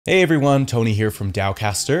Hey everyone, Tony here from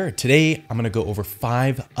Dowcaster. Today I'm going to go over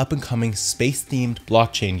 5 up-and-coming space-themed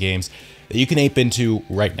blockchain games that you can ape into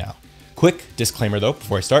right now. Quick disclaimer though,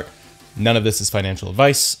 before I start, none of this is financial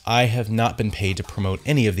advice. I have not been paid to promote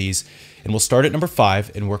any of these, and we'll start at number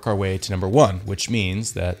 5 and work our way to number 1, which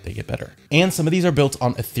means that they get better. And some of these are built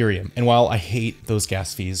on Ethereum, and while I hate those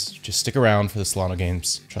gas fees, just stick around for the Solana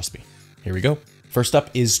games, trust me. Here we go. First up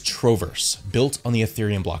is Troverse, built on the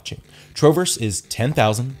Ethereum blockchain. Troverse is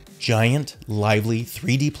 10,000 giant, lively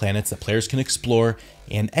 3D planets that players can explore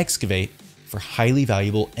and excavate for highly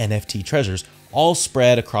valuable NFT treasures, all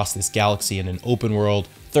spread across this galaxy in an open world,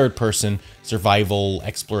 third-person, survival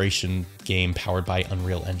exploration game powered by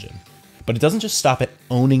Unreal Engine. But it doesn't just stop at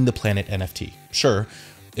owning the planet NFT. Sure,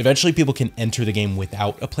 eventually people can enter the game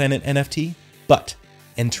without a planet NFT, but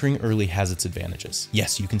entering early has its advantages.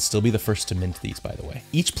 Yes, you can still be the first to mint these, by the way.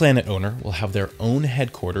 Each planet owner will have their own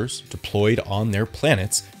headquarters deployed on their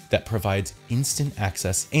planets that provides instant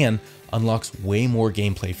access and unlocks way more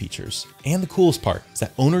gameplay features. And the coolest part is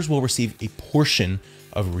that owners will receive a portion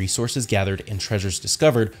of resources gathered and treasures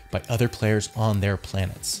discovered by other players on their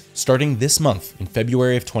planets. Starting this month, in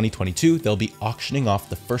February of 2022, they'll be auctioning off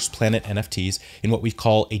the first planet NFTs in what we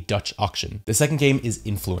call a Dutch auction. The second game is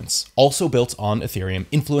Influence. Also built on Ethereum,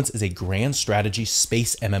 Influence is a grand strategy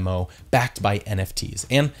space MMO backed by NFTs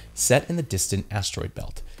and set in the distant asteroid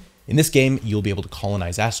belt. In this game, you'll be able to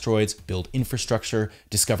colonize asteroids, build infrastructure,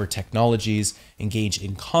 discover technologies, engage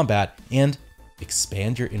in combat, and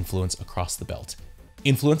expand your influence across the belt.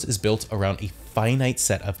 Influence is built around a finite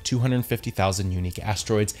set of 250,000 unique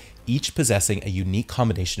asteroids, each possessing a unique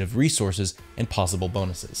combination of resources and possible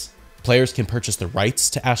bonuses. Players can purchase the rights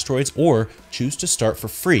to asteroids or choose to start for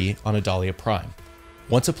free on Adalia Prime.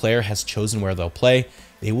 Once a player has chosen where they'll play,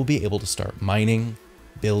 they will be able to start mining,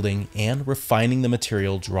 building, and refining the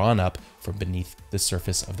material drawn up from beneath the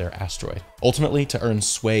surface of their asteroid, ultimately to earn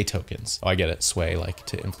sway tokens. Oh, I get it, sway, like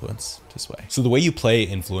to influence, to sway. So the way you play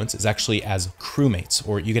Influence is actually as crewmates,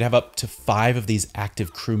 or you can have up to 5 of these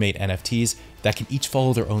active crewmate NFTs that can each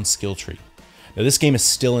follow their own skill tree. Now this game is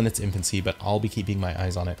still in its infancy, but I'll be keeping my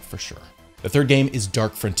eyes on it for sure. The third game is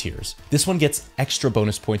Dark Frontiers. This one gets extra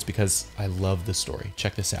bonus points because I love the story.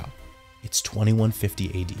 Check this out. It's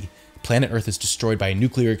 2150 AD. Planet Earth is destroyed by a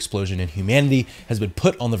nuclear explosion and humanity has been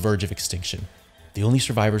put on the verge of extinction. The only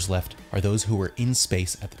survivors left are those who were in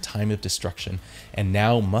space at the time of destruction and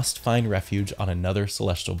now must find refuge on another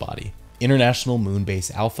celestial body. International Moon Base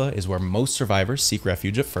Alpha is where most survivors seek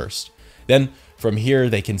refuge at first. Then, from here,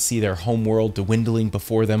 they can see their home world dwindling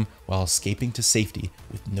before them while escaping to safety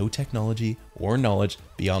with no technology or knowledge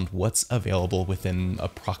beyond what's available within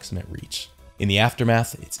approximate reach. In the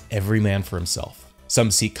aftermath, it's every man for himself. Some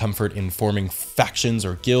seek comfort in forming factions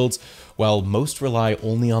or guilds, while most rely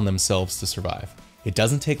only on themselves to survive. It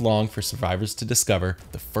doesn't take long for survivors to discover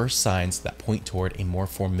the first signs that point toward a more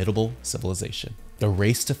formidable civilization. The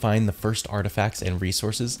race to find the first artifacts and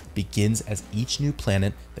resources begins as each new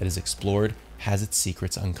planet that is explored has its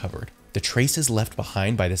secrets uncovered. The traces left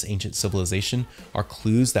behind by this ancient civilization are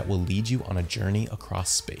clues that will lead you on a journey across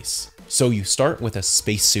space. So you start with a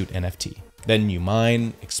spacesuit NFT. Then you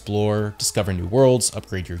mine, explore, discover new worlds,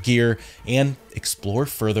 upgrade your gear, and explore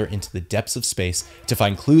further into the depths of space to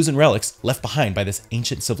find clues and relics left behind by this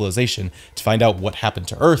ancient civilization to find out what happened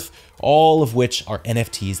to Earth, all of which are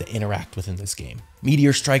NFTs that interact within this game.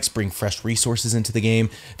 Meteor strikes bring fresh resources into the game.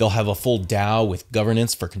 They'll have a full DAO with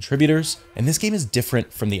governance for contributors, and this game is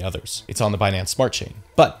different from the others. It's on the Binance Smart Chain,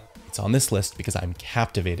 but it's on this list because I'm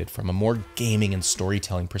captivated from a more gaming and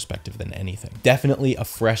storytelling perspective than anything. Definitely a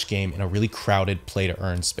fresh game in a really crowded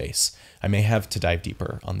play-to-earn space. I may have to dive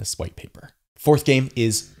deeper on this white paper. Fourth game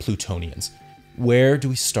is Plutonians. Where do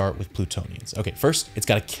we start with Plutonians? Okay, first, it's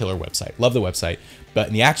got a killer website. Love the website. But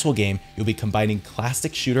in the actual game, you'll be combining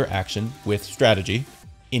classic shooter action with strategy,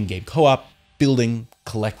 in-game co-op, building,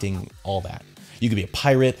 collecting, all that. You could be a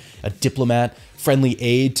pirate, a diplomat, friendly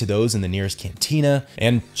aid to those in the nearest cantina,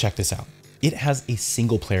 and check this out. It has a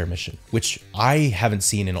single player mission, which I haven't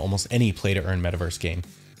seen in almost any play to earn Metaverse game.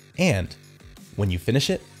 And when you finish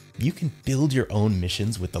it, you can build your own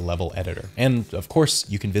missions with the level editor. And of course,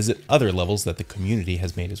 you can visit other levels that the community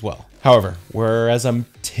has made as well. However, whereas I'm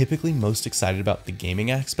typically most excited about the gaming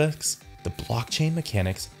aspects, the blockchain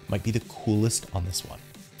mechanics might be the coolest on this one.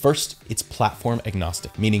 First, it's platform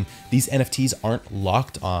agnostic, meaning these NFTs aren't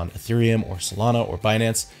locked on Ethereum or Solana or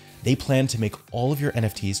Binance. They plan to make all of your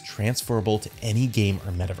NFTs transferable to any game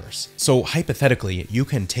or metaverse. So hypothetically, you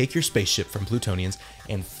can take your spaceship from Plutonians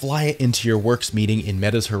and fly it into your works meeting in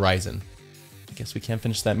Meta's horizon. I guess we can't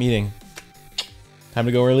finish that meeting. Time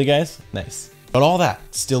to go early, guys? Nice. But all that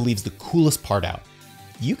still leaves the coolest part out.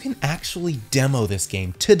 you can actually demo this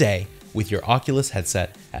game today with your Oculus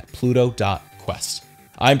headset at pluto.quest.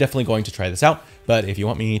 I'm definitely going to try this out, but if you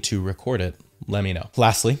want me to record it, let me know.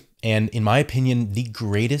 Lastly, and in my opinion, the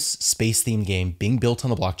greatest space-themed game being built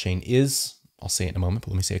on the blockchain is, I'll say it in a moment,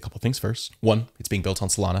 but let me say a couple things first. 1, it's being built on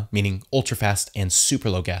Solana, meaning ultra fast and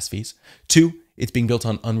super low gas fees. 2, it's being built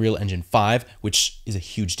on Unreal Engine 5, which is a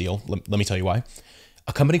huge deal. Let me tell you why.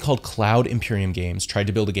 A company called Cloud Imperium Games tried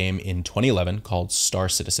to build a game in 2011 called Star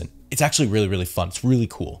Citizen. It's actually really fun. It's really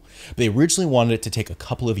cool. But they originally wanted it to take a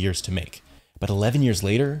couple of years to make. But 11 years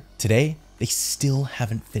later, today, they still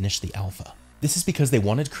haven't finished the alpha. This is because they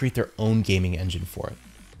wanted to create their own gaming engine for it.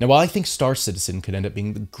 Now, while I think Star Citizen could end up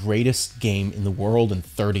being the greatest game in the world in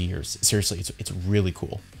 30 years, seriously, it's really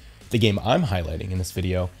cool. The game I'm highlighting in this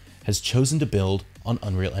video has chosen to build on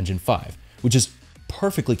Unreal Engine 5, which is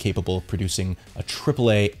perfectly capable of producing a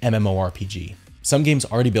AAA MMORPG. Some games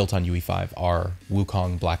already built on UE5 are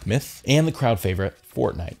Wukong Black Myth and the crowd favorite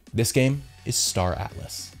Fortnite. This game is Star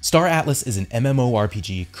Atlas. Star Atlas is an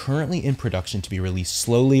MMORPG currently in production to be released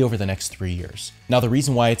slowly over the next 3 years. Now, the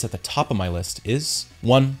reason why it's at the top of my list is,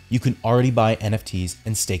 1, you can already buy NFTs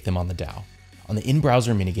and stake them on the DAO. On the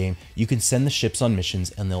in-browser minigame, you can send the ships on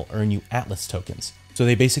missions and they'll earn you Atlas tokens. So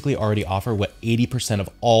they basically already offer what 80% of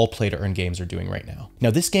all play-to-earn games are doing right now. Now,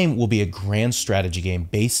 this game will be a grand strategy game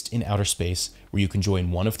based in outer space where you can join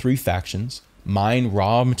one of 3 factions, mine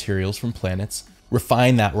raw materials from planets,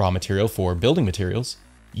 refine that raw material for building materials,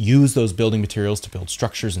 use those building materials to build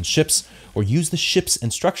structures and ships, or use the ships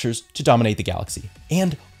and structures to dominate the galaxy.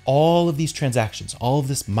 And all of these transactions, all of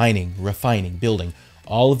this mining, refining, building,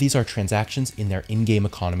 all of these are transactions in their in-game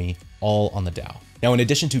economy, all on the DAO. Now, in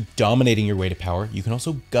addition to dominating your way to power, you can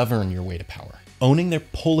also govern your way to power. Owning their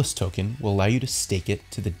Polis token will allow you to stake it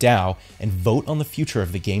to the DAO and vote on the future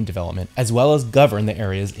of the game development, as well as govern the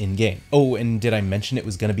areas in-game. Oh, and did I mention it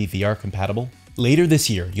was going to be VR compatible? Later this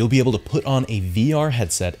year, you'll be able to put on a VR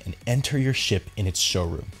headset and enter your ship in its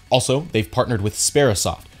showroom. Also, they've partnered with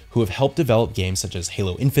Sparasoft, who have helped develop games such as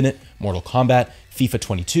Halo Infinite, Mortal Kombat, FIFA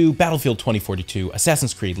 22, Battlefield 2042,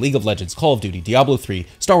 Assassin's Creed, League of Legends, Call of Duty, Diablo 3,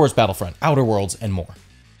 Star Wars Battlefront, Outer Worlds, and more.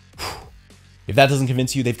 If that doesn't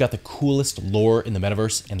convince you, they've got the coolest lore in the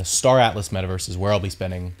metaverse, and the Star Atlas metaverse is where I'll be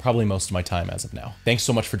spending probably most of my time as of now. Thanks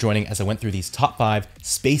so much for joining as I went through these top 5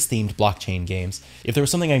 space-themed blockchain games. If there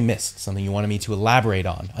was something I missed, something you wanted me to elaborate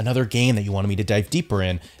on, another game that you wanted me to dive deeper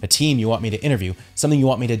in, a team you want me to interview, something you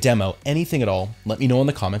want me to demo, anything at all, let me know in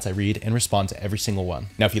the comments. I read and respond to every single one.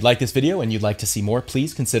 Now, if you'd like this video and you'd like to see more,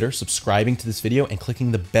 please consider subscribing to this video and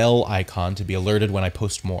clicking the bell icon to be alerted when I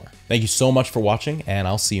post more. Thank you so much for watching, and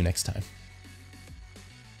I'll see you next time.